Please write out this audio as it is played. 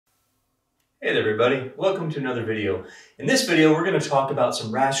Hey there everybody, welcome to another video. In this video we're going to talk about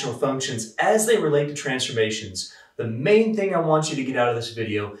some rational functions as they relate to transformations. The main thing I want you to get out of this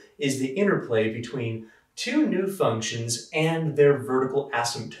video is the interplay between two new functions and their vertical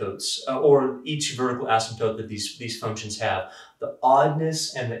asymptotes, or each vertical asymptote that these functions have. The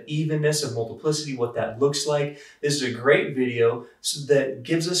oddness and the evenness of multiplicity, what that looks like. This is a great video that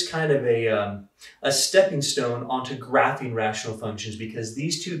gives us kind of a stepping stone onto graphing rational functions, because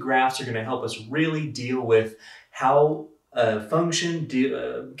these two graphs are going to help us really deal with how a function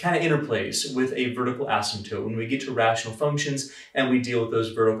kind of interplays with a vertical asymptote when we get to rational functions and we deal with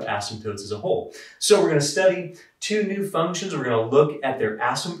those vertical asymptotes as a whole. So we're going to study two new functions. We're going to look at their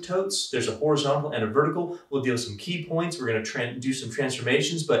asymptotes. There's a horizontal and a vertical. We'll deal with some key points. We're going to do some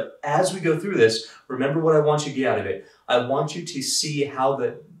transformations. But as we go through this, remember what I want you to get out of it. I want you to see how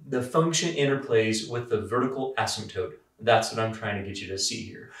the function interplays with the vertical asymptote. That's what I'm trying to get you to see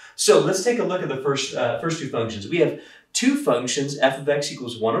here. So let's take a look at the first two functions. We have two functions, f of x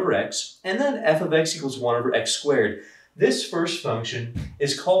equals 1 over x, and then f of x equals 1 over x squared. This first function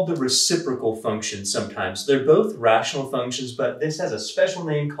is called the reciprocal function sometimes. They're both rational functions, but this has a special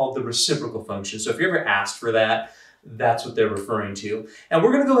name called the reciprocal function. So if you're ever asked for that, that's what they're referring to. And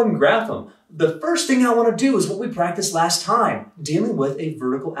we're going to go ahead and graph them. The first thing I want to do is what we practiced last time, dealing with a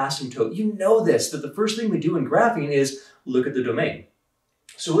vertical asymptote. You know this, that the first thing we do in graphing is look at the domain.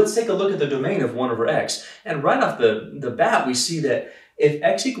 So let's take a look at the domain of 1 over x. And right off the bat, we see that if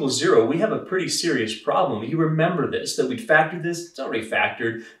x equals 0, we have a pretty serious problem. You remember this, that we'd factored this. It's already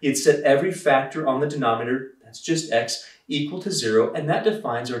factored. You'd set every factor on the denominator, that's just x, equal to 0, and that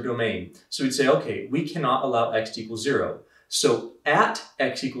defines our domain. So we'd say, okay, we cannot allow x to equal 0. So at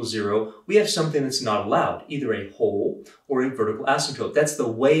x equals 0, we have something that's not allowed, either a whole or a vertical asymptote. That's the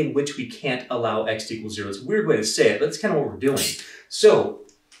way in which we can't allow x to equal 0. It's a weird way to say it, but that's kind of what we're doing. So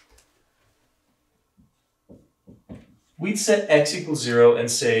we'd set x equals 0 and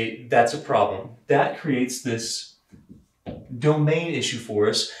say that's a problem. That creates this domain issue for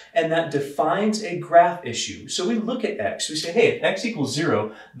us, and that defines a graph issue. So we look at x. We say, hey, if x equals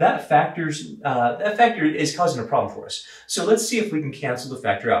 0, that factor is causing a problem for us. So let's see if we can cancel the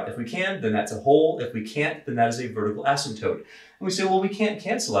factor out. If we can, then that's a whole. If we can't, then that is a vertical asymptote. And we say, well, we can't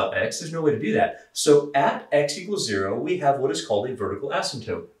cancel out x. There's no way to do that. So at x equals 0, we have what is called a vertical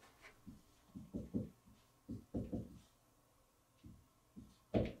asymptote.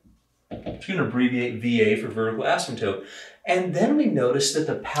 I'm going to abbreviate VA for vertical asymptote. And then we notice that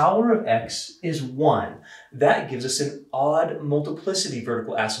the power of x is 1. That gives us an odd multiplicity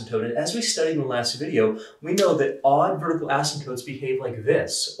vertical asymptote. And as we studied in the last video, we know that odd vertical asymptotes behave like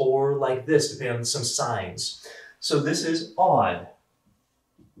this or like this, depending on some signs. So this is odd.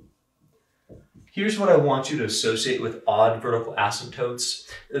 Here's what I want you to associate with odd vertical asymptotes,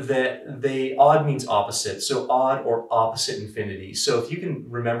 that odd means opposite, so odd or opposite infinity. So if you can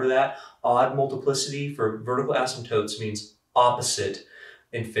remember that, odd multiplicity for vertical asymptotes means opposite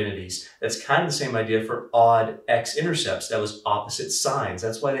infinities. That's kind of the same idea for odd x-intercepts. That was opposite signs.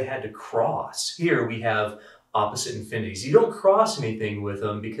 That's why they had to cross. Here we have opposite infinities. You don't cross anything with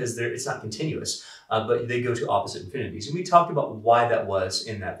them because it's not continuous, but they go to opposite infinities. And we talked about why that was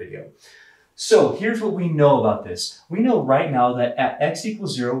in that video. So here's what we know about this. We know right now that at x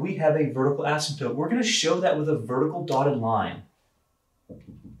equals 0, we have a vertical asymptote. We're going to show that with a vertical dotted line.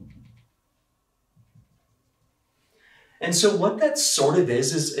 And so what that sort of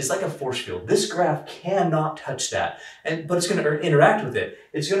is like a force field. This graph cannot touch that, but it's going to interact with it.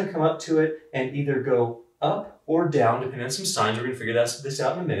 It's going to come up to it and either go up or down, depending on some signs. We're going to figure this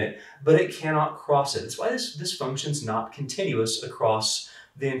out in a minute, but it cannot cross it. That's why this function's not continuous across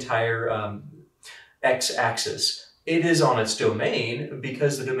the entire x-axis. It is on its domain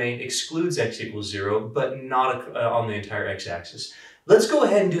because the domain excludes x equals 0, but not on the entire x-axis. Let's go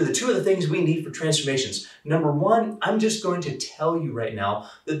ahead and do the two other things we need for transformations. Number one, I'm just going to tell you right now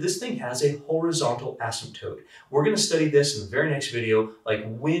that this thing has a horizontal asymptote. We're going to study this in the very next video, like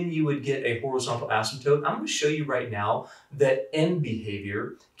when you would get a horizontal asymptote. I'm going to show you right now that end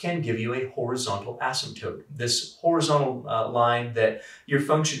behavior can give you a horizontal asymptote. This horizontal line that your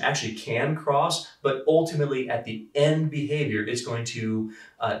function actually can cross, but ultimately at the end behavior, it's going to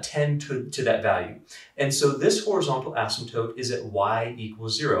tend to that value. And so this horizontal asymptote is at y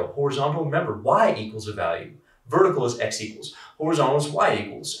equals 0. Horizontal, remember, y equals a value. Vertical is x equals. Horizontal is y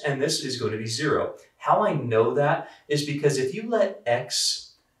equals. And this is going to be 0. How I know that is because if you let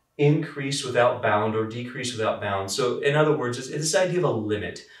x increase without bound or decrease without bound, so in other words, it's this idea of a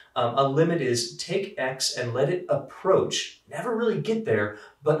limit. A limit is take x and let it approach, never really get there,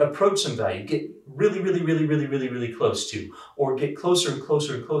 but approach some value, get really close to, or get closer and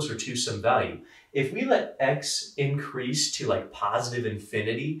closer and closer to some value. If we let x increase to like positive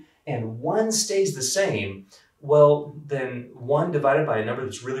infinity and 1 stays the same, well, then 1 divided by a number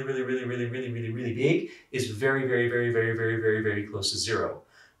that's really big is very close to 0.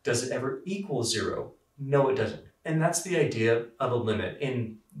 Does it ever equal 0? No, it doesn't. And that's the idea of a limit,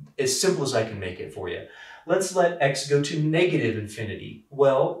 in as simple as I can make it for you. Let's let x go to negative infinity.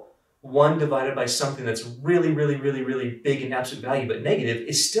 Well, 1 divided by something that's really big in absolute value but negative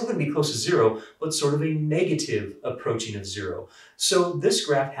is still going to be close to 0, but sort of a negative approaching of 0. So this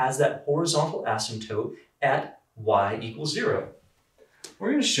graph has that horizontal asymptote at y equals 0.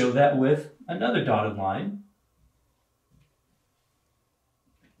 We're going to show that with another dotted line.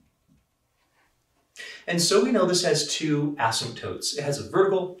 And so we know this has two asymptotes. It has a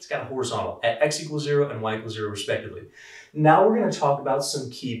vertical, it's got a horizontal at x equals 0 and y equals 0 respectively. Now we're going to talk about some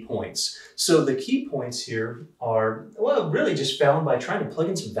key points. So the key points here are, well, really just found by trying to plug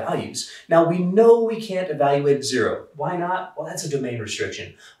in some values. Now we know we can't evaluate at 0. Why not? Well, that's a domain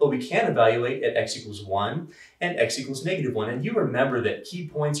restriction. But we can evaluate at x equals 1 and x equals -1. And you remember that key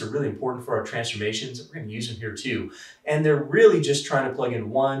points are really important for our transformations. We're going to use them here too. And they're really just trying to plug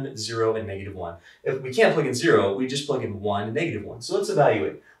in 1, 0, and -1. If we can't plug in 0, we just plug in 1 and -1. So let's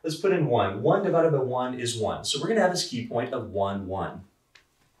evaluate. Let's put in 1. 1 divided by 1 is 1. So we're going to have this key point of 1, 1.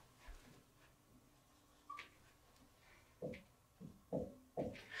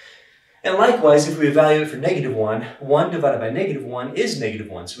 And likewise, if we evaluate for -1, 1 divided by -1 is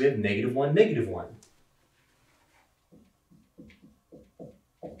 -1. So we have -1, -1.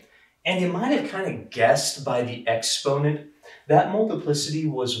 And you might have kind of guessed by the exponent that multiplicity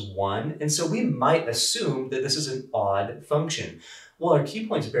was 1. And so we might assume that this is an odd function. Well, our key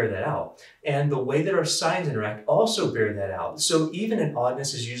points bear that out. And the way that our signs interact also bear that out. So even an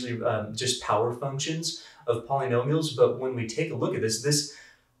oddness is usually just power functions of polynomials. But when we take a look at this,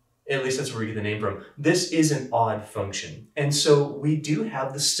 at least that's where we get the name from, this is an odd function. And so we do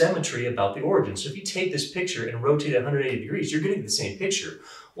have the symmetry about the origin. So if you take this picture and rotate it 180 degrees, you're getting the same picture.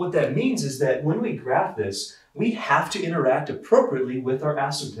 What that means is that when we graph this, we have to interact appropriately with our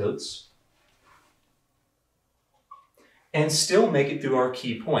asymptotes and still make it through our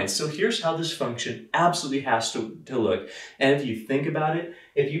key points. So here's how this function absolutely has to look. And if you think about it,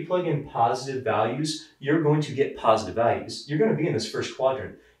 if you plug in positive values, you're going to get positive values. You're going to be in this first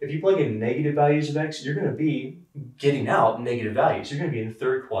quadrant. If you plug in negative values of x, you're going to be getting out negative values. You're going to be in the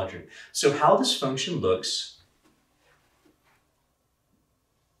third quadrant. So how this function looks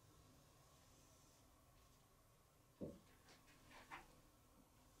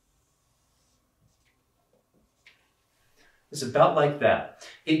is about like that.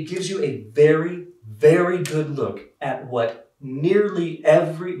 It gives you a very good look at what nearly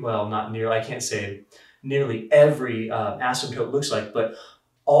every, well, not nearly, I can't say nearly every asymptote looks like, but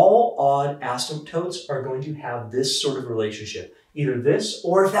all odd asymptotes are going to have this sort of relationship. Either this,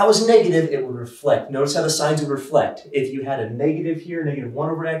 or if that was negative, it would reflect. Notice how the signs would reflect. If you had a negative here, -1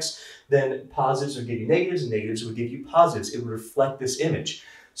 over x, then positives would give you negatives, and negatives would give you positives. It would reflect this image.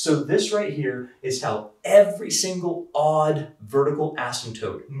 So this right here is how every single odd vertical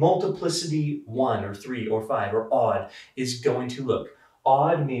asymptote, multiplicity 1 or 3 or 5 or odd, is going to look.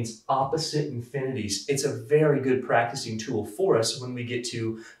 Odd means opposite infinities. It's a very good practicing tool for us when we get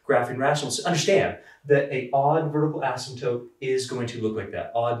to graphing rationals. So understand that an odd vertical asymptote is going to look like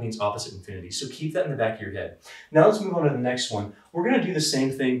that. Odd means opposite infinities. So keep that in the back of your head. Now let's move on to the next one. We're going to do the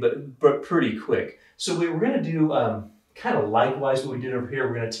same thing, but pretty quick. So we're going to do kind of likewise what we did over here.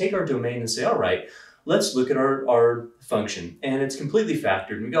 We're going to take our domain and say, all right, let's look at our function. And it's completely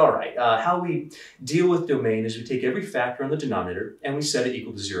factored. And we go, all right, how we deal with domain is we take every factor on the denominator and we set it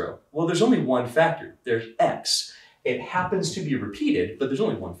equal to 0. Well, there's only one factor. There's x. It happens to be repeated, but there's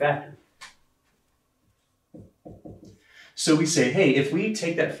only one factor. So we say, hey, if we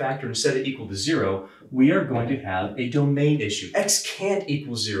take that factor and set it equal to 0, we are going to have a domain issue. X can't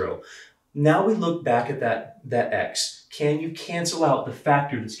equal 0. Now we look back at that x. Can you cancel out the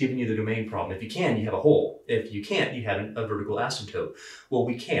factor that's giving you the domain problem? If you can, you have a hole. If you can't, you have a vertical asymptote. Well,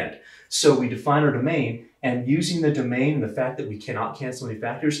 we can't. So we define our domain, and using the domain and the fact that we cannot cancel any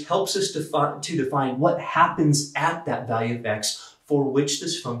factors helps us to define what happens at that value of x for which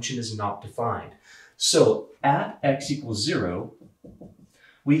this function is not defined. So at x equals 0,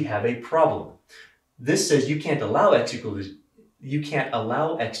 we have a problem. This says you can't allow x equals you can't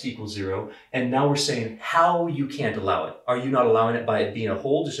allow x to equal 0, and now we're saying how you can't allow it. Are you not allowing it by it being a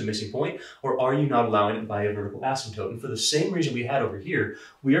hole, just a missing point, or are you not allowing it by a vertical asymptote? And for the same reason we had over here,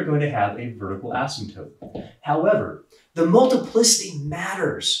 we are going to have a vertical asymptote. However, the multiplicity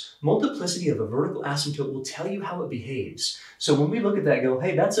matters. Multiplicity of a vertical asymptote will tell you how it behaves. So when we look at that, go,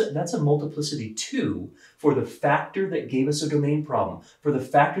 hey, that's a multiplicity 2 for the factor that gave us a domain problem, for the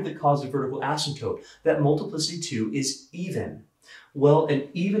factor that caused a vertical asymptote. That multiplicity 2 is even. Well, an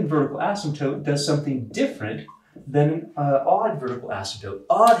even vertical asymptote does something different than an odd vertical asymptote.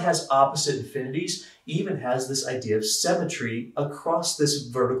 Odd has opposite infinities, even has this idea of symmetry across this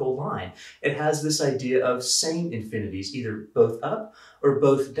vertical line. It has this idea of same infinities, either both up or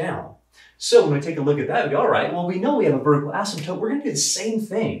both down. So when we take a look at that, we go, all right, well, we know we have a vertical asymptote. We're going to do the same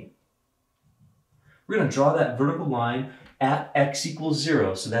thing. We're going to draw that vertical line at x equals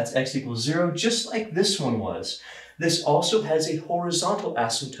 0. So that's x equals 0, just like this one was. This also has a horizontal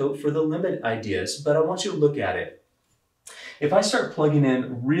asymptote for the limit ideas, but I want you to look at it. If I start plugging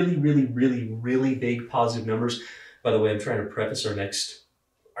in really big positive numbers, by the way, I'm trying to preface our next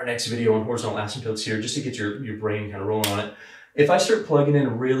video on horizontal asymptotes here, just to get your brain kind of rolling on it. If I start plugging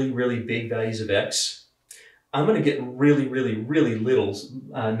in really big values of x, I'm going to get really little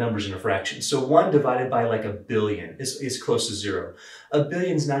numbers in a fraction. So 1 divided by like a billion is close to 0. A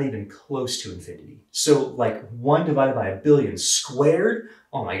billion is not even close to infinity. So like 1 divided by a billion squared,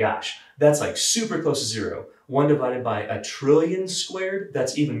 oh my gosh, that's like super close to 0. 1 divided by a trillion squared,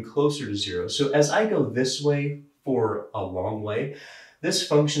 that's even closer to 0. So as I go this way for a long way, this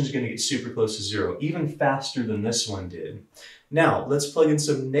function is going to get super close to 0, even faster than this one did. Now, let's plug in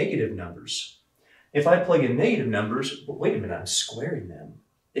some negative numbers. If I plug in negative numbers, wait a minute, I'm squaring them.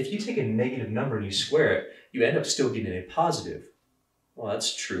 If you take a negative number and you square it, you end up still getting a positive. Well,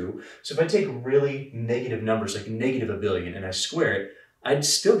 that's true. So if I take really negative numbers, like negative a billion, and I square it, I'd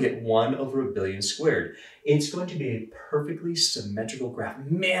still get 1 over a billion squared. It's going to be a perfectly symmetrical graph.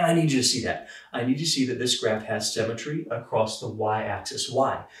 Man, I need you to see that. I need you to see that this graph has symmetry across the y-axis.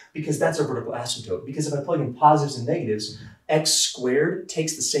 Why? Because that's a vertical asymptote. Because if I plug in positives and negatives, x squared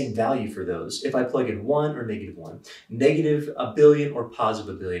takes the same value for those. If I plug in 1 or negative 1, negative a billion or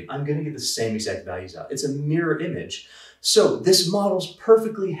positive a billion, I'm going to get the same exact values out. It's a mirror image. So this models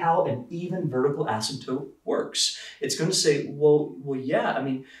perfectly how an even vertical asymptote works. It's going to say, well, yeah, I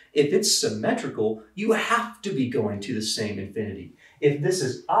mean, if it's symmetrical, you have to be going to the same infinity. If this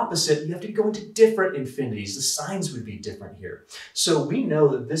is opposite, you have to go into different infinities. The signs would be different here. So we know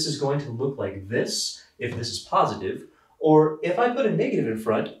that this is going to look like this if this is positive, or if I put a negative in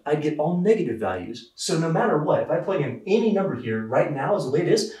front, I'd get all negative values. So no matter what, if I plug in any number here right now as the way it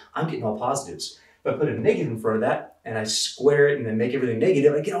is, I'm getting all positives. If I put a negative in front of that and I square it and then make everything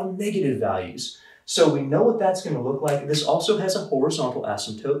negative, I get all negative values. So we know what that's going to look like. This also has a horizontal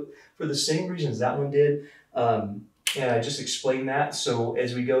asymptote for the same reasons that one did. And I just explained that. So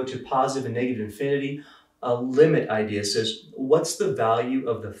as we go to positive and negative infinity, a limit idea says, what's the value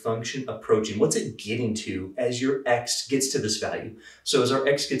of the function approaching? What's it getting to as your x gets to this value? So as our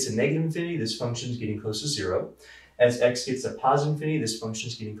x gets to negative infinity, this function is getting close to 0. As x gets to positive infinity, this function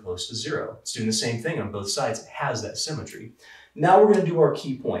is getting close to 0. It's doing the same thing on both sides. It has that symmetry. Now we're going to do our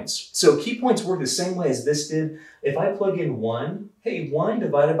key points. So key points work the same way as this did. If I plug in 1, hey, 1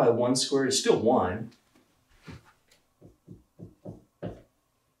 divided by 1 squared is still 1.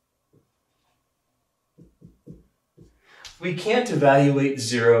 We can't evaluate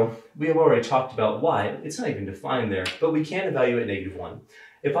 0. We have already talked about why. It's not even defined there, but we can evaluate negative 1.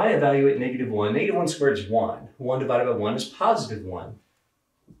 If I evaluate negative 1 squared is 1. 1 divided by 1 is positive 1.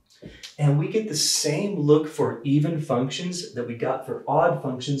 And we get the same look for even functions that we got for odd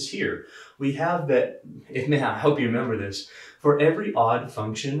functions here. We have that, I hope you remember this. For every odd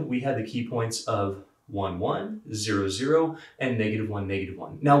function, we had the key points of 1, 1, 0, 0, and negative 1, negative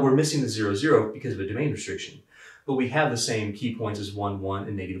 1. Now we're missing the 0, 0 because of a domain restriction. But we have the same key points as 1, 1,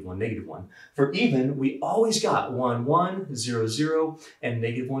 and negative 1, negative 1. For even, we always got 1, 1, 0, 0, and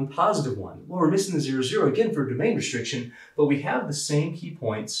negative 1, positive 1. Well, we're missing the 0, 0 again for domain restriction, but we have the same key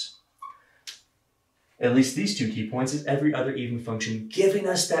points, at least these two key points, as every other even function, giving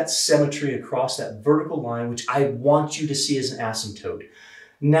us that symmetry across that vertical line, which I want you to see as an asymptote.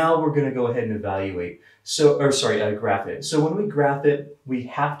 Now we're going to go ahead and evaluate. Graph it. So when we graph it, we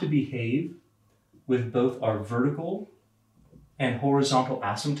have to behave with both our vertical and horizontal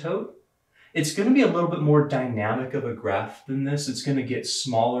asymptote. It's going to be a little bit more dynamic of a graph than this. It's going to get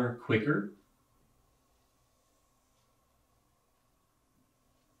smaller quicker.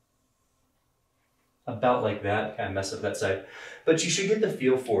 About like that, kind of mess up that side. But you should get the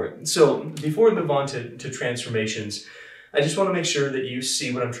feel for it. So before we move on to transformations, I just want to make sure that you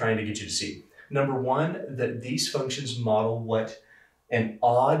see what I'm trying to get you to see. Number one, that these functions model what an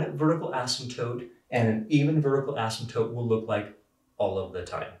odd vertical asymptote and an even vertical asymptote will look like all of the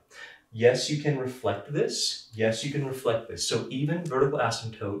time. Yes, you can reflect this. Yes, you can reflect this. So even vertical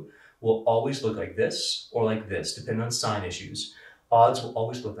asymptote will always look like this or like this, depending on sign issues. Odds will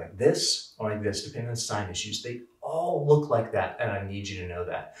always look like this or like this, depending on sign issues. They all look like that, and I need you to know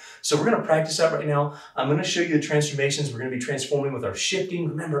that. So we're going to practice that right now. I'm going to show you the transformations. We're going to be transforming with our shifting.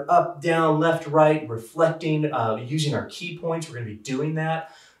 Remember, up, down, left, right, reflecting, using our key points. We're going to be doing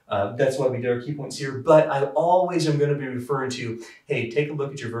that. That's why we did our key points here. But I always am going to be referring to, hey, take a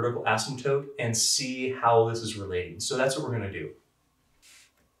look at your vertical asymptote and see how this is relating. So that's what we're going to do.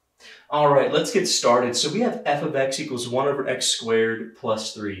 All right, let's get started. So we have f of x equals 1 over x squared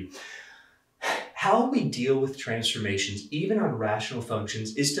plus 3. How we deal with transformations, even on rational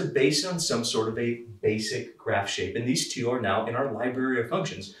functions, is to base it on some sort of a basic graph shape. And these two are now in our library of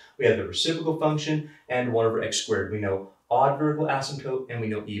functions. We have the reciprocal function and 1 over x squared. We know odd vertical asymptote and we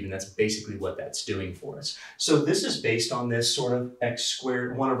know even. That's basically what that's doing for us. So this is based on this sort of x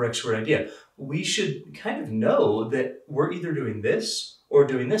squared, 1 over x squared idea. We should kind of know that we're either doing this or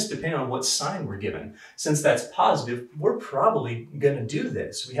doing this, depending on what sign we're given. Since that's positive, we're probably going to do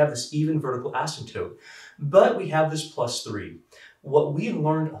this. We have this even vertical asymptote, but we have this plus 3. What we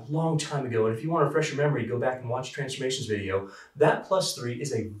learned a long time ago, and if you want to refresh your memory, go back and watch transformations video, that plus 3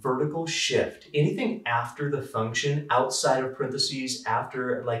 is a vertical shift. Anything after the function, outside of parentheses,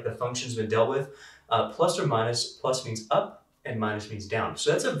 after like the function's been dealt with, plus or minus, plus means up and minus means down.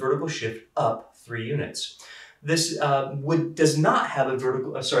 So that's a vertical shift up 3 units. This does not have a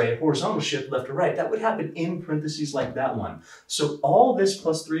a horizontal shift left or right. That would happen in parentheses like that one. So all this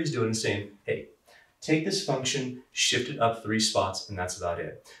plus 3 is doing is saying, hey, take this function, shift it up 3 spots, and that's about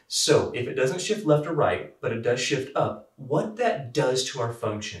it. So if it doesn't shift left or right, but it does shift up, what that does to our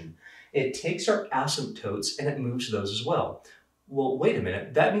function, it takes our asymptotes and it moves those as well. Well, wait a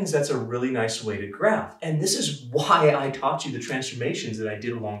minute, that means that's a really nice weighted graph. And this is why I taught you the transformations that I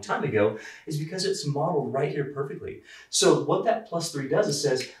did a long time ago, is because it's modeled right here perfectly. So what that plus 3 does is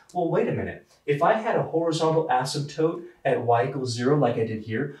says, well, wait a minute, if I had a horizontal asymptote at y equals 0 like I did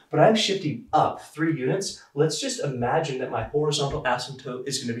here, but I'm shifting up 3 units, let's just imagine that my horizontal asymptote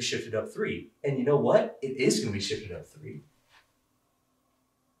is going to be shifted up 3. And you know what? It is going to be shifted up 3.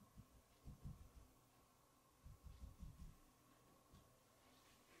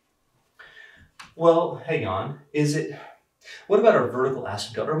 Well, hang on, what about our vertical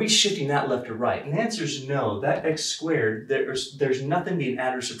asymptote? Are we shifting that left or right? And the answer is no. That x squared, there's nothing being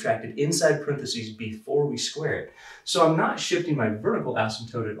added or subtracted inside parentheses before we square it. So I'm not shifting my vertical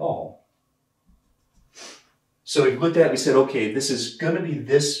asymptote at all. So we looked at it, we said, okay, this is going to be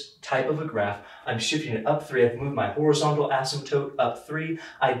this type of a graph. I'm shifting it up 3. I've moved my horizontal asymptote up 3.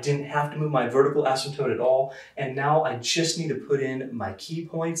 I didn't have to move my vertical asymptote at all. And now I just need to put in my key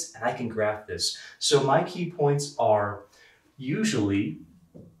points and I can graph this. So my key points are usually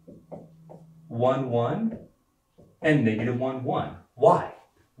 1, 1 and negative 1, 1. Why?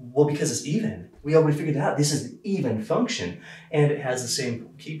 Well, because it's even. We already figured out this is an even function, and it has the same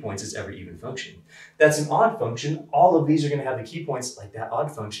key points as every even function. That's an odd function. All of these are going to have the key points like that odd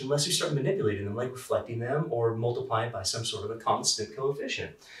function unless you start manipulating them, like reflecting them or multiplying by some sort of a constant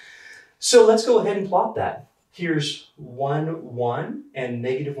coefficient. So let's go ahead and plot that. Here's 1, 1 and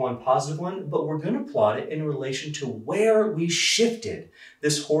negative 1, positive 1, but we're going to plot it in relation to where we shifted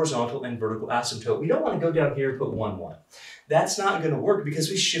this horizontal and vertical asymptote. We don't want to go down here and put 1, 1. That's not going to work because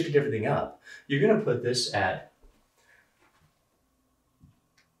we shifted everything up. You're going to put this at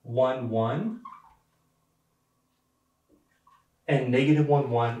 1, 1 and negative 1,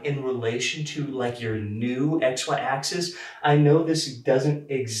 1 in relation to like your new xy axis. I know this doesn't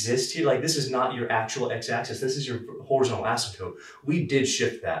exist here. Like this is not your actual x-axis. This is your horizontal asymptote. We did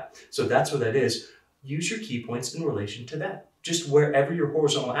shift that. So that's what that is. Use your key points in relation to that. Just wherever your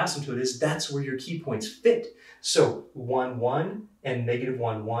horizontal asymptote is, that's where your key points fit. So 1, 1 and negative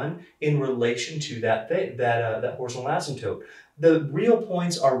 1, 1 in relation to that horizontal asymptote. The real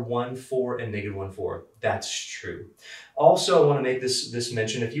points are 1, 4 and negative 1, 4. That's true. Also, I want to make this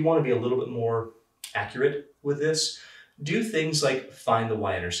mention, if you want to be a little bit more accurate with this, do things like find the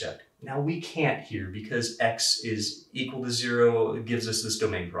y-intercept. Now we can't here because x is equal to 0, it gives us this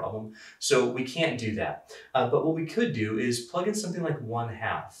domain problem. So we can't do that. But what we could do is plug in something like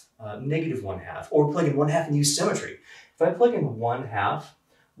 1/2, negative 1/2, or plug in 1/2 and use symmetry. If I plug in 1/2,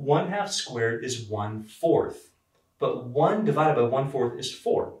 1/2 squared is 1/4. But 1 divided by 1/4 is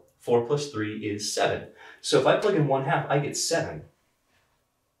 4. 4 plus 3 is 7. So if I plug in 1/2, I get 7.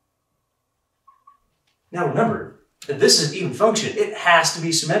 Now remember, If this is an even function, it has to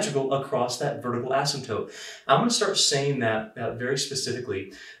be symmetrical across that vertical asymptote. I'm going to start saying that very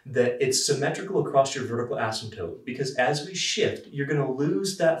specifically, that it's symmetrical across your vertical asymptote, because as we shift, you're going to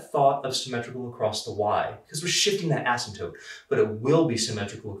lose that thought of symmetrical across the y, because we're shifting that asymptote, but it will be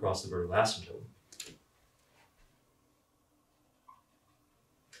symmetrical across the vertical asymptote.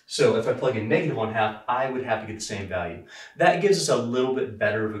 So if I plug in -1/2, I would have to get the same value. That gives us a little bit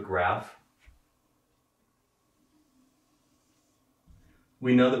better of a graph.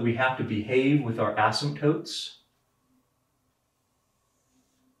 We know that we have to behave with our asymptotes.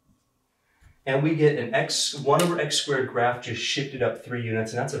 And we get an 1/x² graph just shifted up 3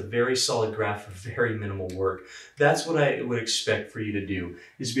 units, and that's a very solid graph for very minimal work. That's what I would expect for you to do,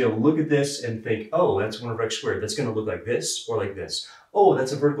 is to be able to look at this and think, oh, that's 1/x². That's going to look like this or like this. Oh,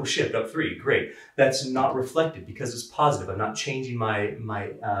 that's a vertical shift up 3. Great. That's not reflected because it's positive. I'm not changing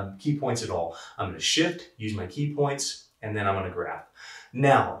my key points at all. I'm going to shift, use my key points, and then I'm going to graph.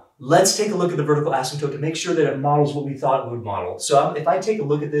 Now, let's take a look at the vertical asymptote to make sure that it models what we thought it would model. So if I take a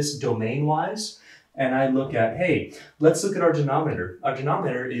look at this domain-wise, and I look at, hey, let's look at our denominator. Our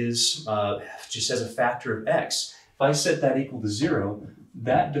denominator is just as a factor of x. If I set that equal to 0,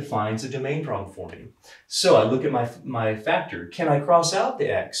 that defines a domain problem for me. So I look at my factor. Can I cross out the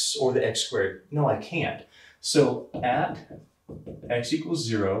x or the x²? No, I can't. So at x equals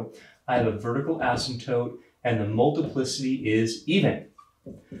 0, I have a vertical asymptote, and the multiplicity is even.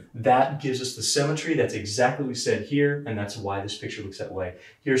 That gives us the symmetry. That's exactly what we said here, and that's why this picture looks that way.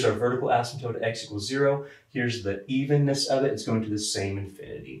 Here's our vertical asymptote at x equals 0. Here's the evenness of it. It's going to the same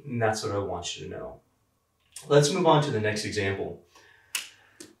infinity, and that's what I want you to know. Let's move on to the next example.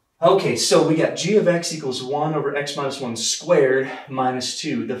 Okay, so we got g of x equals 1/x minus 1 squared minus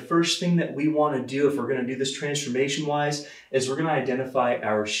 2. The first thing that we want to do if we're going to do this transformation-wise is we're going to identify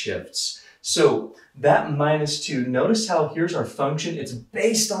our shifts. So that -2, notice how here's our function. It's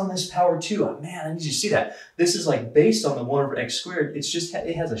based on this power 2. Oh, man, I need you to see that. This is like based on the 1/x². It's just,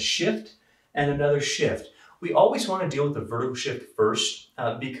 it has a shift and another shift. We always want to deal with the vertical shift first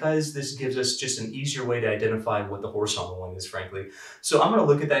because this gives us just an easier way to identify what the horizontal one is, frankly. So I'm going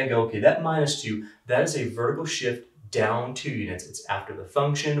to look at that and go, okay, that -2, that is a vertical shift down 2 units. It's after the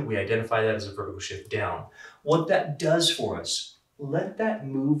function. We identify that as a vertical shift down. What that does for us, let that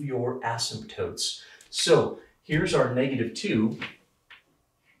move your asymptotes. So here's our -2.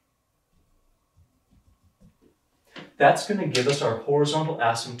 That's going to give us our horizontal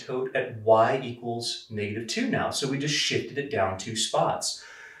asymptote at y equals -2 now. So we just shifted it down 2 spots.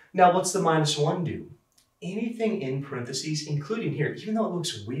 Now what's the -1 do? Anything in parentheses, including here, even though it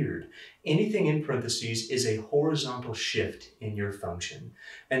looks weird, anything in parentheses is a horizontal shift in your function.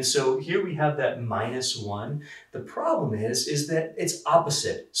 And so here we have that -1. The problem is that it's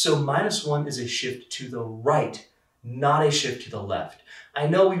opposite. So -1 is a shift to the right, not a shift to the left. I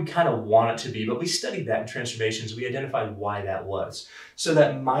know we kind of want it to be, but we studied that in transformations. We identified why that was. So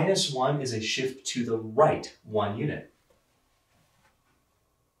that -1 is a shift to the right 1 unit.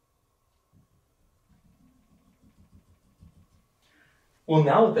 Well,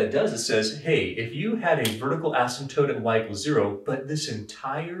 now what that does, it says, hey, if you had a vertical asymptote at y equals 0, but this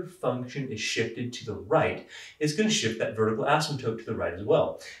entire function is shifted to the right, it's going to shift that vertical asymptote to the right as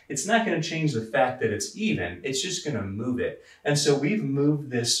well. It's not going to change the fact that it's even, it's just going to move it. And so we've moved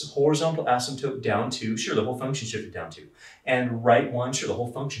this horizontal asymptote down 2, sure, the whole function shifted down 2, and right 1, sure, the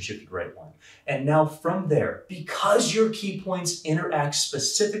whole function shifted right 1. And now from there, because your key points interact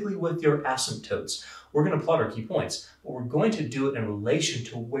specifically with your asymptotes, we're going to plot our key points, but we're going to do it in relation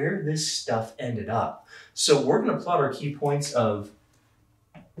to where this stuff ended up. So we're going to plot our key points of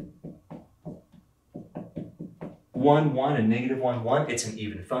 1, 1, and -1, 1. It's an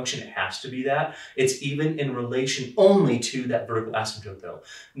even function. It has to be that. It's even in relation only to that vertical asymptote, though.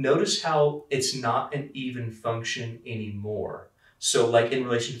 Notice how it's not an even function anymore. So like in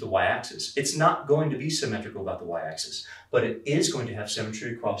relation to the y-axis, it's not going to be symmetrical about the y-axis, but it is going to have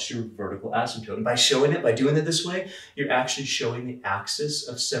symmetry across your vertical asymptote. And by showing it, by doing it this way, you're actually showing the axis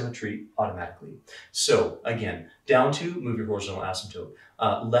of symmetry automatically. So again, down 2, move your horizontal asymptote.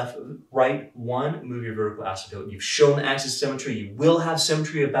 Right 1, move your vertical asymptote. You've shown the axis of symmetry. You will have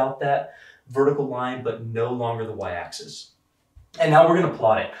symmetry about that vertical line, but no longer the y-axis. And now we're going to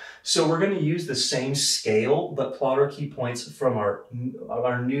plot it. So we're going to use the same scale, but plot our key points from our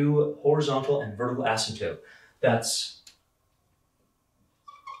new horizontal and vertical asymptote. That's,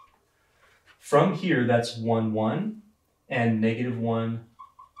 from here, that's 1, 1, and -1,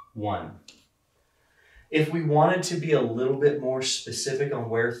 1. If we wanted to be a little bit more specific on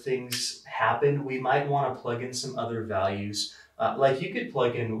where things happen, we might want to plug in some other values. Like you could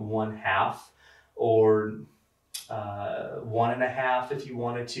plug in 1/2 or 1.5 if you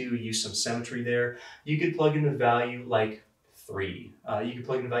wanted to, use some symmetry there. You could plug in a value like 3. You could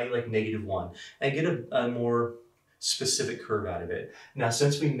plug in a value like -1 and get a more specific curve out of it. Now,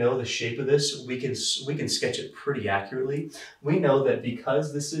 since we know the shape of this, we can sketch it pretty accurately. We know that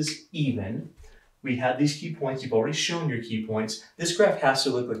because this is even, we have these key points. You've already shown your key points. This graph has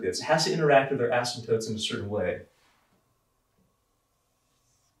to look like this. It has to interact with our asymptotes in a certain way.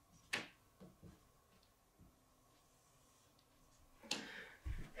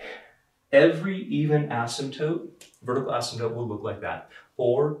 Every even asymptote, vertical asymptote, will look like that,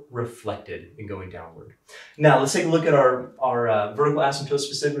 or reflected and going downward. Now, let's take a look at our vertical asymptote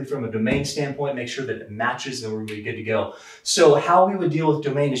specifically from a domain standpoint, make sure that it matches, and we're going to be good to go. So how we would deal with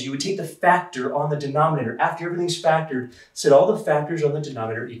domain is you would take the factor on the denominator. After everything's factored, set all the factors on the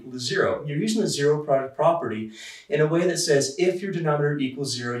denominator equal to 0. You're using the zero product property in a way that says if your denominator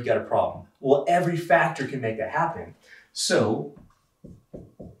equals 0, you got a problem. Well, every factor can make that happen. So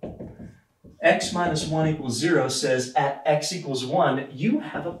x minus 1 equals 0 says at x equals 1, you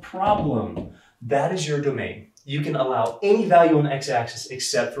have a problem. That is your domain. You can allow any value on the x-axis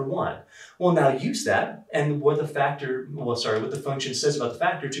except for 1. Well, now use that and what the function says about the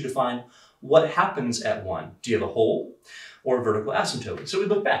factor to define what happens at 1. Do you have a hole or a vertical asymptote? So we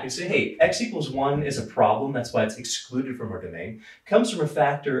look back and say, hey, x equals 1 is a problem. That's why it's excluded from our domain. Comes from a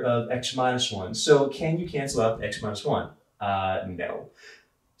factor of x minus 1. So can you cancel out x minus 1? No.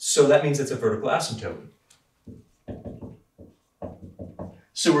 So that means it's a vertical asymptote.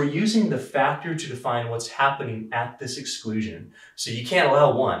 So we're using the factor to define what's happening at this exclusion. So you can't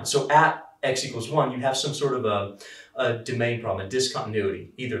allow 1. So at x equals 1, you have some sort of a domain problem, a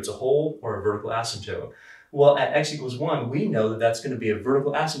discontinuity. Either it's a hole or a vertical asymptote. Well, at x equals 1, we know that that's going to be a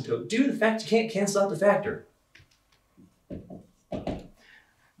vertical asymptote due to the fact you can't cancel out the factor.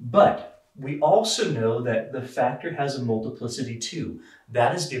 But we also know that the factor has a multiplicity too.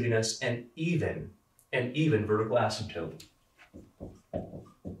 That is giving us an even vertical asymptote.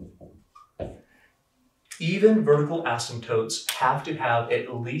 Even vertical asymptotes have to have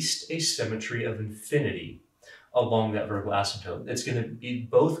at least a symmetry of infinity along that vertical asymptote. It's going to be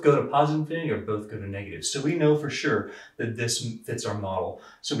both go to positive infinity or both go to negative. So we know for sure that this fits our model.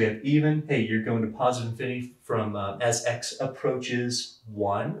 So we have even, hey, you're going to positive infinity from as x approaches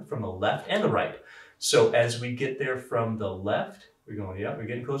 1 from the left and the right. So as we get there from the left, we're going, yeah, we're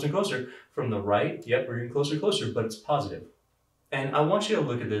getting closer and closer. From the right, yep, we're getting closer and closer, but it's positive. And I want you to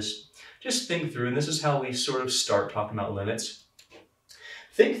look at this, just think through, and this is how we sort of start talking about limits.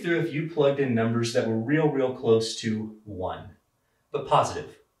 Think through if you plugged in numbers that were real close to 1, but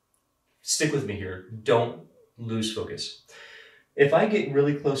positive. Stick with me here. Don't lose focus. If I get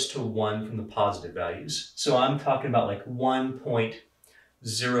really close to 1 from the positive values, so I'm talking about like 1.00001.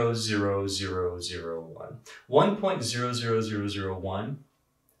 1.00001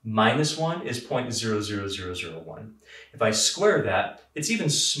 minus 1 is 0.00001. If I square that, it's even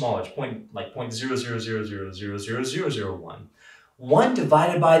smaller. It's like 0.000000001. 1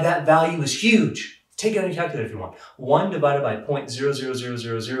 divided by that value is huge. Take it on your calculator if you want. 1 divided by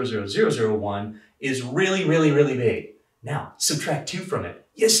 0.000000001 is really big. Now, subtract 2 from it.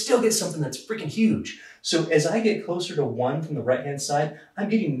 You still get something that's freaking huge. So as I get closer to 1 from the right-hand side, I'm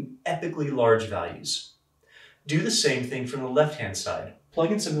getting epically large values. Do the same thing from the left-hand side.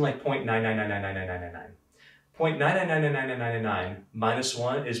 Plug in something like 0.999999999. 0.9999999 minus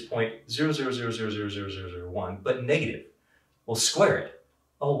 1 is 0.000000001, but negative. Well, square it.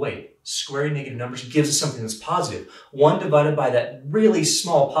 Oh wait, squaring negative numbers gives us something that's positive. 1 divided by that really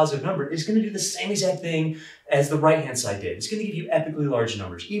small positive number is going to do the same exact thing as the right-hand side did. It's going to give you epically large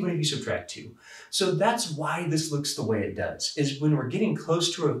numbers, even if you subtract 2. So that's why this looks the way it does, is when we're getting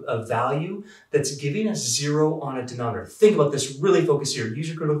close to a value that's giving us 0 on a denominator. Think about this, really focus here, use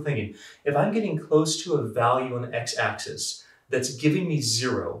your critical thinking. If I'm getting close to a value on the x-axis that's giving me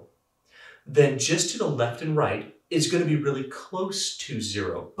 0, then just to the left and right is going to be really close to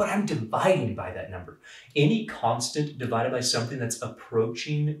 0, but I'm dividing by that number. Any constant divided by something that's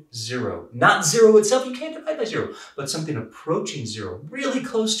approaching 0, not 0 itself, you can't divide by 0, but something approaching 0, really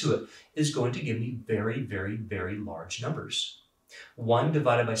close to it, is going to give me very large numbers. 1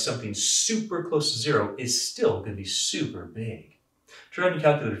 divided by something super close to 0 is still going to be super big. Try on your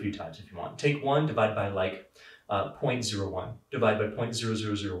calculator a few times if you want. Take 1, divide by like 0.01, divide by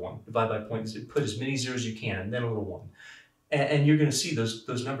 0.0001, divide by put as many zeros as you can, and then a little 1. And you're going to see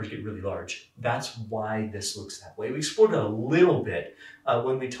those numbers get really large. That's why this looks that way. We explored it a little bit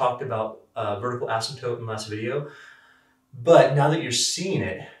when we talked about vertical asymptote in the last video, but now that you're seeing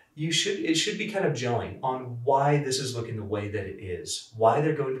it, it should be kind of gelling on why this is looking the way that it is, why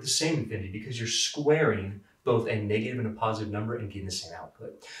they're going to the same infinity, because you're squaring both a negative and a positive number and getting the same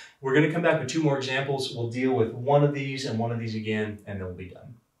output. We're going to come back with 2 more examples. We'll deal with one of these and one of these again, and then we'll be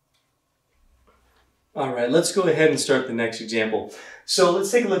done. All right, let's go ahead and start the next example. So let's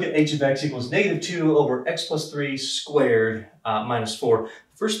take a look at h of x equals negative 2 over x plus 3 squared minus 4.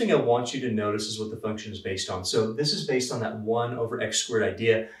 First thing I want you to notice is what the function is based on. So this is based on that 1 over x squared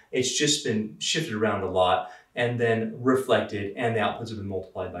idea. It's just been shifted around a lot and then reflected, and the outputs have been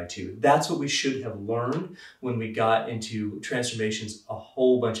multiplied by 2. That's what we should have learned when we got into transformations a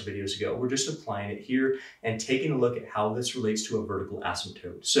whole bunch of videos ago. We're just applying it here and taking a look at how this relates to a vertical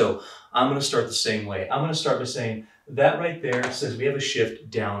asymptote. So I'm going to start the same way. I'm going to start by saying that right there says we have a shift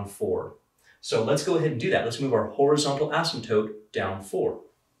down 4. So let's go ahead and do that. Let's move our horizontal asymptote down 4.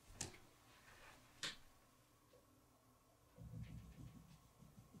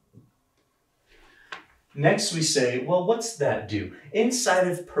 Next we say, well, what's that do? Inside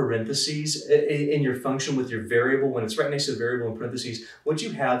of parentheses in your function with your variable, when it's right next to the variable in parentheses, what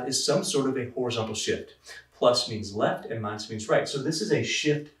you have is some sort of a horizontal shift. Plus means left and minus means right. So this is a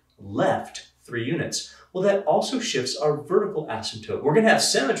shift left 3 units. Well, that also shifts our vertical asymptote. We're going to have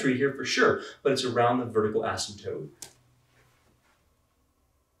symmetry here for sure, but it's around the vertical asymptote.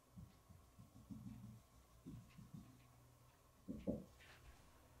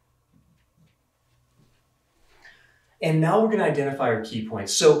 And now we're going to identify our key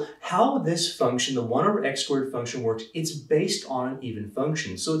points. So how this function, the 1 over x squared function works, it's based on an even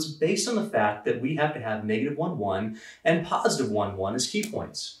function. So it's based on the fact that we have to have negative 1, 1 and positive 1, 1 as key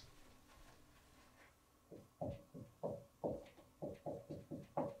points.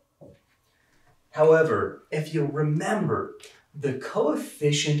 However, if you remember, the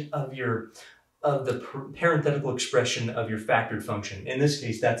coefficient of the parenthetical expression of your factored function, in this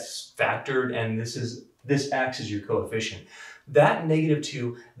case that's factored, and this acts as your coefficient. That negative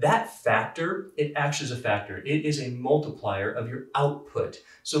 2, that factor, it acts as a factor. It is a multiplier of your output.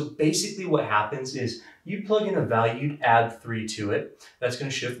 So basically what happens is you plug in a value, you'd add 3 to it. That's going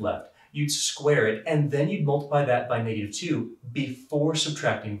to shift left. You'd square it, and then you'd multiply that by negative 2 before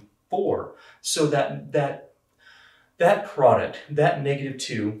subtracting 4. So that product, that negative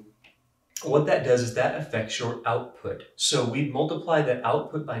 2, what that does is that affects your output. So we'd multiply that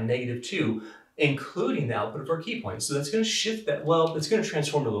output by negative 2, including the output of our key points. So that's going to shift that, well, it's going to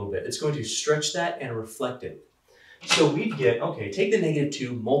transform it a little bit. It's going to stretch that and reflect it. So we'd get, okay, take the negative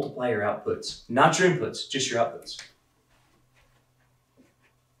 2, multiply your outputs. Not your inputs, just your outputs.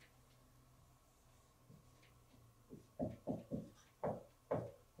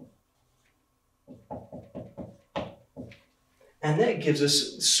 And that gives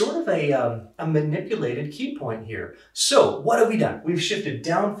us sort of a manipulated key point here. So what have we done? We've shifted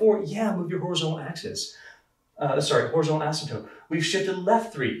down 4. Yeah, move your horizontal axis. Horizontal asymptote. We've shifted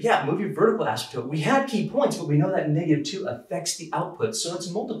left 3. Yeah, move your vertical asymptote. We had key points, but we know that negative 2 affects the output. So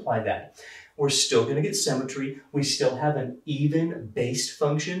let's multiply that. We're still going to get symmetry. We still have an even-based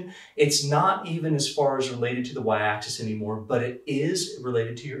function. It's not even as far as related to the y-axis anymore, but it is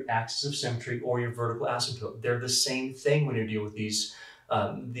related to your axis of symmetry or your vertical asymptote. They're the same thing when you're dealing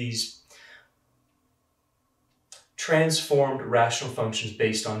with these transformed rational functions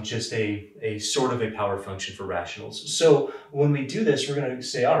based on just a sort of a power function for rationals. So when we do this, we're going to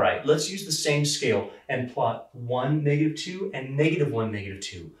say, all right, let's use the same scale and plot 1, negative 2, and negative 1, negative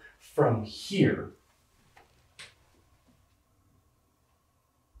 2. From here.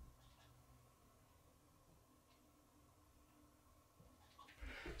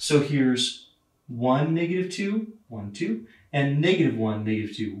 So here's 1, negative 2, 1, 2, and negative 1,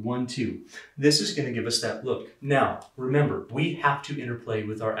 negative 2, 1, 2. This is going to give us that look. Now, remember, we have to interplay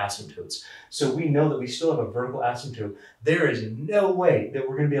with our asymptotes. So we know that we still have a vertical asymptote. There is no way that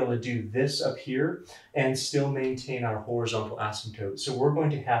we're going to be able to do this up here and still maintain our horizontal asymptote. So we're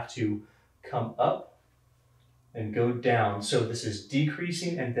going to have to come up and go down. So this is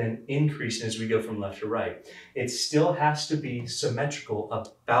decreasing and then increasing as we go from left to right. It still has to be symmetrical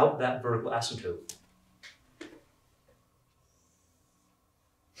about that vertical asymptote.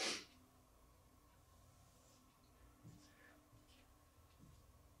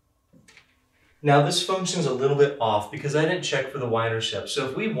 Now this function is a little bit off because I didn't check for the y-intercept. So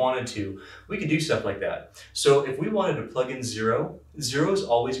if we wanted to, we could do stuff like that. So if we wanted to plug in 0, 0 is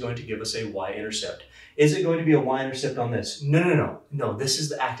always going to give us a y-intercept. Is it going to be a y-intercept on this? No, this is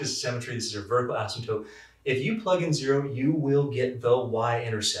the axis of symmetry. This is our vertical asymptote. If you plug in 0, you will get the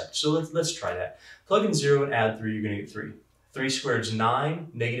y-intercept. So let's try that. Plug in 0 and add 3, you're going to get 3. 3 squared is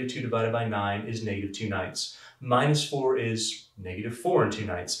 9. Negative 2 divided by 9 is negative 2 ninths. Minus 4 is negative 4 and 2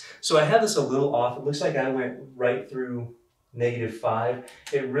 ninths. So I have this a little off. It looks like I went right through negative 5.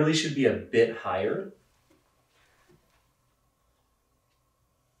 It really should be a bit higher.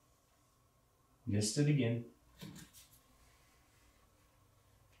 Missed it again.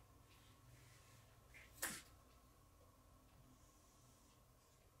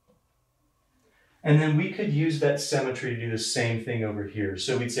 And then we could use that symmetry to do the same thing over here.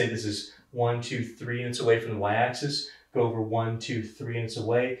 So we'd say this is 1, 2, 3 units away from the y-axis, go over 1, 2, 3 units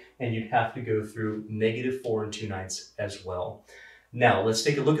away, and you'd have to go through -4 2/9 as well. Now, let's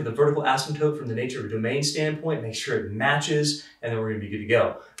take a look at the vertical asymptote from the nature of a domain standpoint, make sure it matches, and then we're going to be good to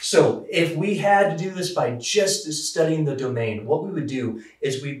go. So if we had to do this by just studying the domain, what we would do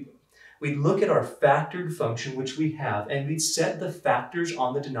is we'd look at our factored function, which we have, and we'd set the factors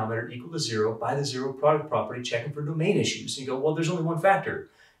on the denominator equal to 0 by the zero product property, checking for domain issues. And you go, well, there's only one factor.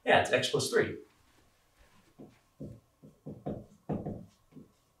 Yeah, it's x plus 3.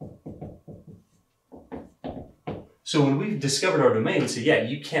 So when we've discovered our domain, we say, yeah,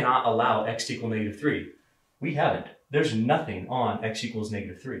 you cannot allow x to equal -3. We haven't. There's nothing on x equals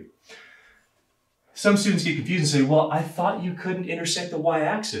 -3. Some students get confused and say, well, I thought you couldn't intersect the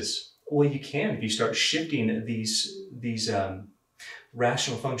y-axis. Well, you can if you start shifting these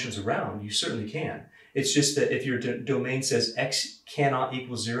rational functions around. You certainly can. It's just that if your domain says x cannot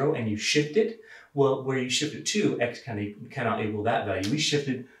equal 0 and you shift it, well, where you shift it to, x cannot equal that value. We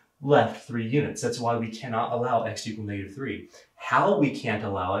shifted left 3 units. That's why we cannot allow x to equal -3. How we can't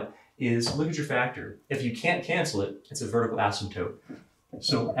allow it is, look at your factor. If you can't cancel it, it's a vertical asymptote.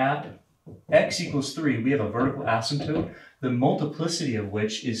 So at x equals 3, we have a vertical asymptote, the multiplicity of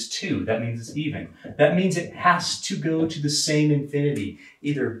which is 2. That means it's even. That means it has to go to the same infinity,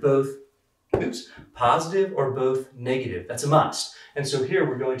 either both positive or both negative. That's a must. And so here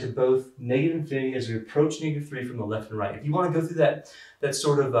we're going to both negative infinity as we approach -3 from the left and right. If you want to go through that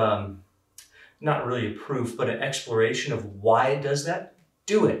sort of, not really a proof, but an exploration of why it does that,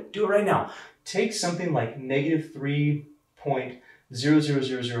 do it. Do it right now. Take something like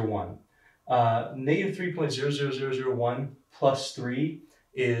 -3.00001. -3.00001 plus 3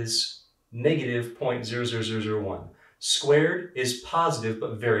 is -0.00001. Squared is positive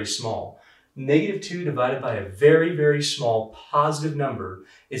but very small. -2 divided by a very, very small positive number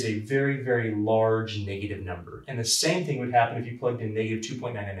is a very, very large negative number. And the same thing would happen if you plugged in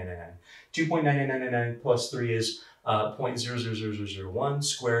 -2.9999. 2.9999 plus 3 is 0.00001.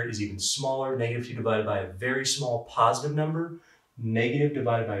 Squared is even smaller. -2 divided by a very small positive number. Negative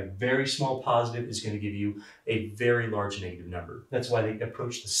divided by a very small positive is going to give you a very large negative number. That's why they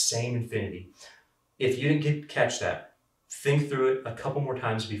approach the same infinity. If you didn't catch that, think through it a couple more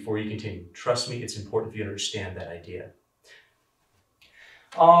times before you continue. Trust me, it's important for you to understand that idea.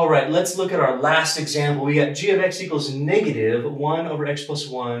 All right, let's look at our last example. We got g of x equals -1 over x plus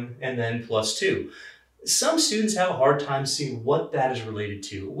 1 and then plus 2. Some students have a hard time seeing what that is related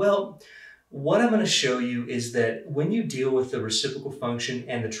to. Well, what I'm going to show you is that when you deal with the reciprocal function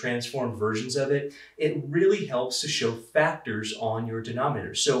and the transformed versions of it, it really helps to show factors on your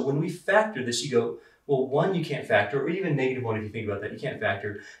denominator. So when we factor this, you go, well, 1 you can't factor, or even -1 if you think about that, you can't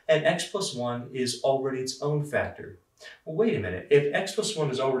factor, and x plus 1 is already its own factor. Well, wait a minute, if x plus 1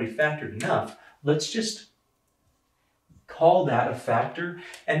 is already factored enough, let's just call that a factor,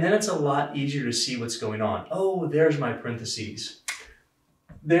 and then it's a lot easier to see what's going on. Oh, there's my parentheses.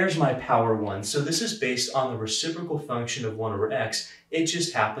 There's my power 1. So this is based on the reciprocal function of 1 over x. It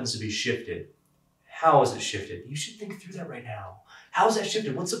just happens to be shifted. How is it shifted? You should think through that right now. How is that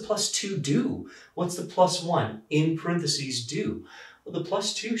shifted? What's the plus 2 do? What's the plus 1 in parentheses do? Well, the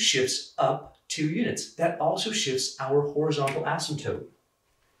plus 2 shifts up 2 units. That also shifts our horizontal asymptote.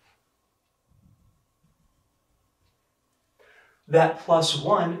 That plus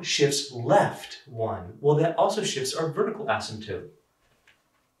 1 shifts left 1. Well, that also shifts our vertical asymptote.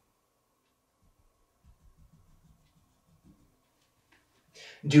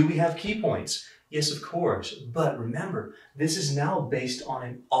 Do we have key points? Yes, of course. But remember, this is now based on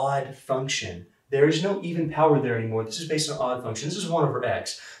an odd function. There is no even power there anymore. This is based on an odd function. This is 1 over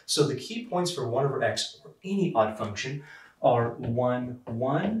x. So the key points for 1 over x, or any odd function, are 1,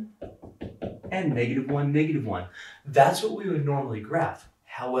 1, and -1, -1. That's what we would normally graph.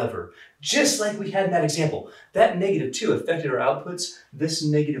 However, just like we had in that example, that -2 affected our outputs. This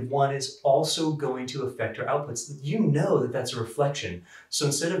 -1 is also going to affect our outputs. You know that that's a reflection. So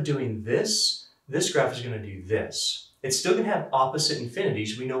instead of doing this, this graph is going to do this. It's still going to have opposite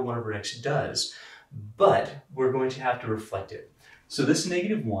infinities. We know 1 over x does, but we're going to have to reflect it. So this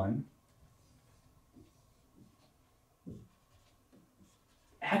 -1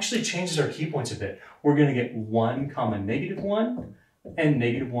 actually changes our key points a bit. We're going to get 1, -1, and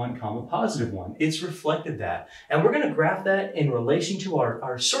 -1, +1. It's reflected that. And we're going to graph that in relation to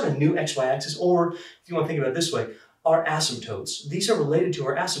our sort of new xy axis, or if you want to think about it this way, our asymptotes. These are related to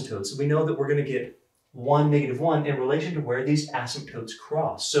our asymptotes. We know that we're going to get 1, -1 in relation to where these asymptotes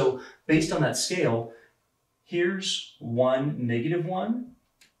cross. So based on that scale, here's 1, -1,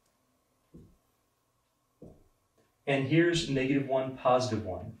 and here's -1,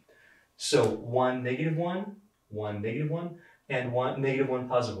 +1. So 1, -1, 1, -1, and 1, -1,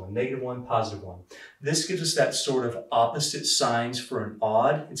 +1, -1, +1. This gives us that sort of opposite signs for an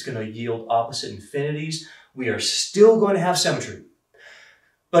odd. It's going to yield opposite infinities. We are still going to have symmetry,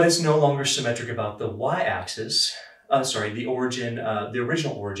 but it's no longer symmetric about the y-axis. The origin, the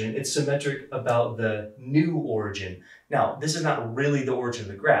original origin. It's symmetric about the new origin. Now, this is not really the origin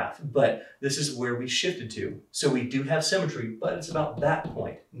of the graph, but this is where we shifted to. So we do have symmetry, but it's about that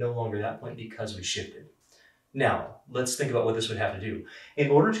point, no longer that point because we shifted. Now, let's think about what this would have to do. In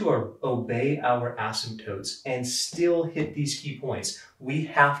order to obey our asymptotes and still hit these key points, we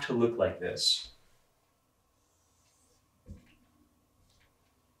have to look like this.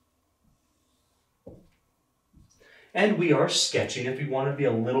 And we are sketching. If we want to be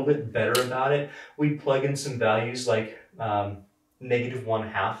a little bit better about it, we plug in some values like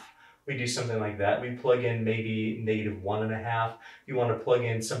 -1/2. We do something like that. We plug in maybe -1.5. You want to plug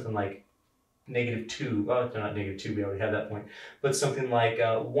in something like -2. Well, not -2, we already have that point. But something like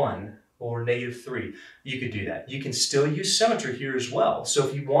 1 or -3. You could do that. You can still use symmetry here as well. So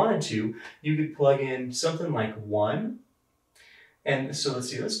if you wanted to, you could plug in something like 1. And so let's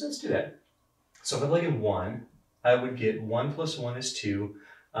see, let's do that. So if I plug in 1, I would get 1 + 1 is 2,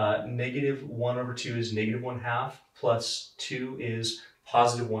 -1/2 is -1/2, plus 2 is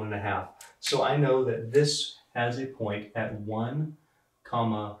 +1.5. So I know that this has a point at 1,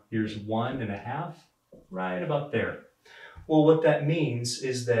 here's 1.5, right about there. Well, what that means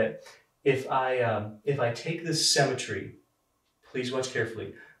is that if I take this symmetry, please watch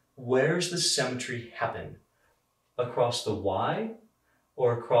carefully, where's the symmetry happen? Across the y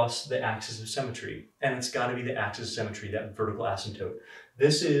or across the axis of symmetry? And it's got to be the axis of symmetry, that vertical asymptote.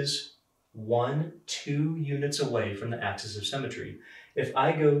 This is 1, 2 units away from the axis of symmetry. If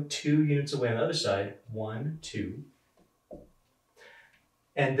I go 2 units away on the other side, 1, 2,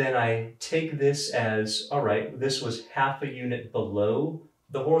 and then I take this as, all right, this was half a unit below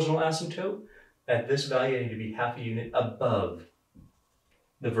the horizontal asymptote. At this value, I need to be half a unit above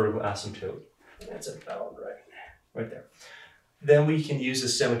the vertical asymptote. That's about right there. Then we can use the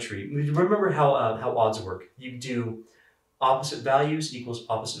symmetry. Remember how odds work. You do opposite values equals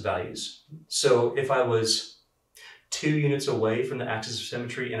opposite values. So if I was 2 units away from the axis of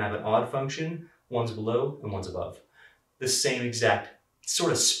symmetry and I have an odd function, one's below and one's above. The same exact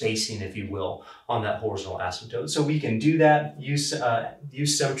sort of spacing, if you will, on that horizontal asymptote. So we can do that, use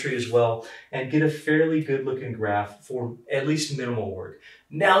symmetry as well, and get a fairly good looking graph for at least minimal work.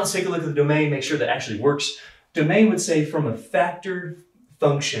 Now let's take a look at the domain, make sure that actually works. Domain would say from a factored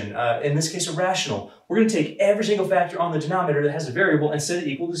function, in this case a rational, we're going to take every single factor on the denominator that has a variable and set it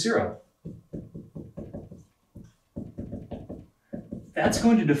equal to 0. That's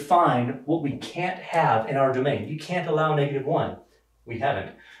going to define what we can't have in our domain. You can't allow -1. We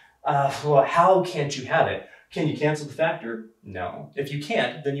haven't. Well, how can't you have it? Can you cancel the factor? No. If you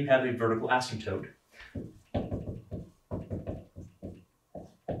can't, then you have a vertical asymptote.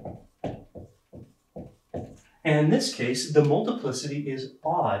 And in this case, the multiplicity is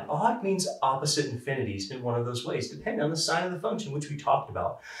odd. Odd means opposite infinities in one of those ways, depending on the sign of the function, which we talked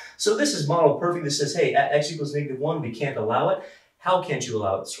about. So this is model perfect that says, hey, at x equals -1, we can't allow it. How can't you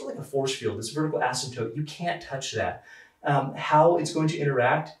allow it? It's sort of like a force field, this vertical asymptote. You can't touch that. How it's going to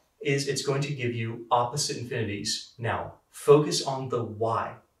interact is it's going to give you opposite infinities. Now, focus on the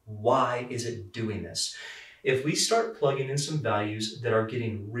why. Why is it doing this? If we start plugging in some values that are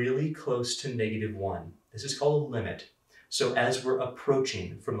getting really close to -1, this is called a limit. So as we're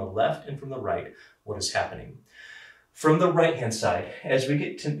approaching from the left and from the right, what is happening? From the right-hand side, as we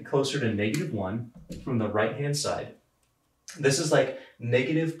get closer to -1, from the right-hand side, this is like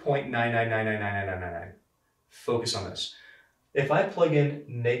 -0.999999999. Focus on this. If I plug in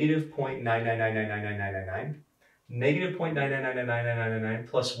 -0.999999999, -0.9999999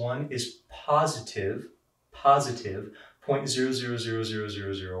 plus 1 is positive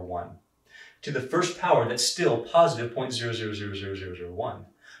 0.00000001. To the first power, that's still positive 0.00000001.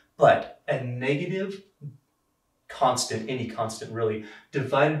 But a negative constant, any constant really,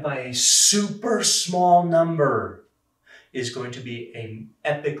 divided by a super small number is going to be an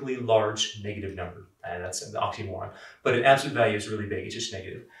epically large negative number. And that's an oxymoron. But an absolute value is really big, it's just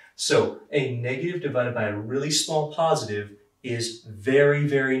negative. So a negative divided by a really small positive is very,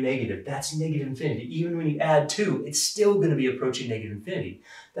 very negative. That's negative infinity. Even when you add 2, it's still going to be approaching negative infinity.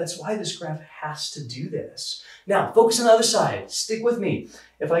 That's why this graph has to do this. Now, focus on the other side. Stick with me.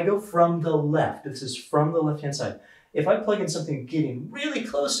 If I go from the left, this is from the left-hand side, if I plug in something getting really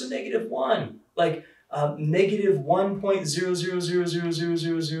close to negative 1, like negative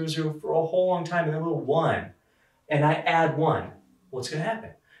 1.0000000 for a whole long time and then a little 1, and I add 1, what's going to happen?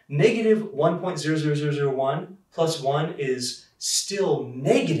 Negative 1.00001 plus 1 is still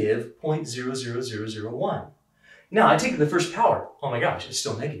negative 0.00001. Now, I take the first power. Oh my gosh, it's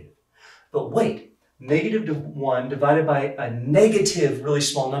still negative. But wait, negative 1 divided by a negative really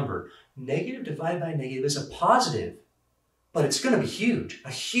small number. Negative divided by negative is a positive, but it's going to be huge,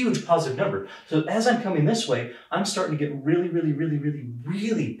 a huge positive number. So as I'm coming this way, I'm starting to get really, really, really, really,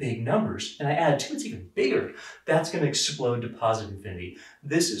 really big numbers. And I add 2, it's even bigger. That's going to explode to positive infinity.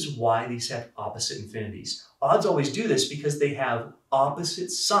 This is why these have opposite infinities. Odds always do this because they have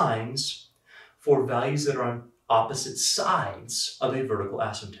opposite signs for values that are on opposite sides of a vertical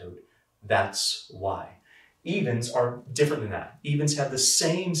asymptote. That's why. Evens are different than that. Evens have the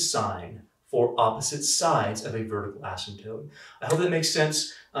same sign for opposite sides of a vertical asymptote. I hope that makes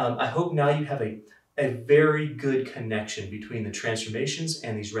sense. I hope now you have a very good connection between the transformations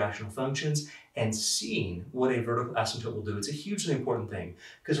and these rational functions and seeing what a vertical asymptote will do. It's a hugely important thing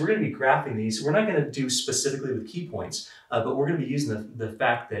because we're going to be graphing these. We're not going to do specifically with key points, but we're going to be using the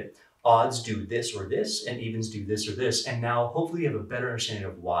fact that odds do this or this, and evens do this or this. And now hopefully you have a better understanding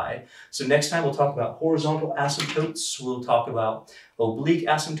of why. So next time we'll talk about horizontal asymptotes, we'll talk about oblique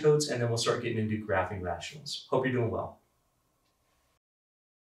asymptotes, and then we'll start getting into graphing rationals. Hope you're doing well.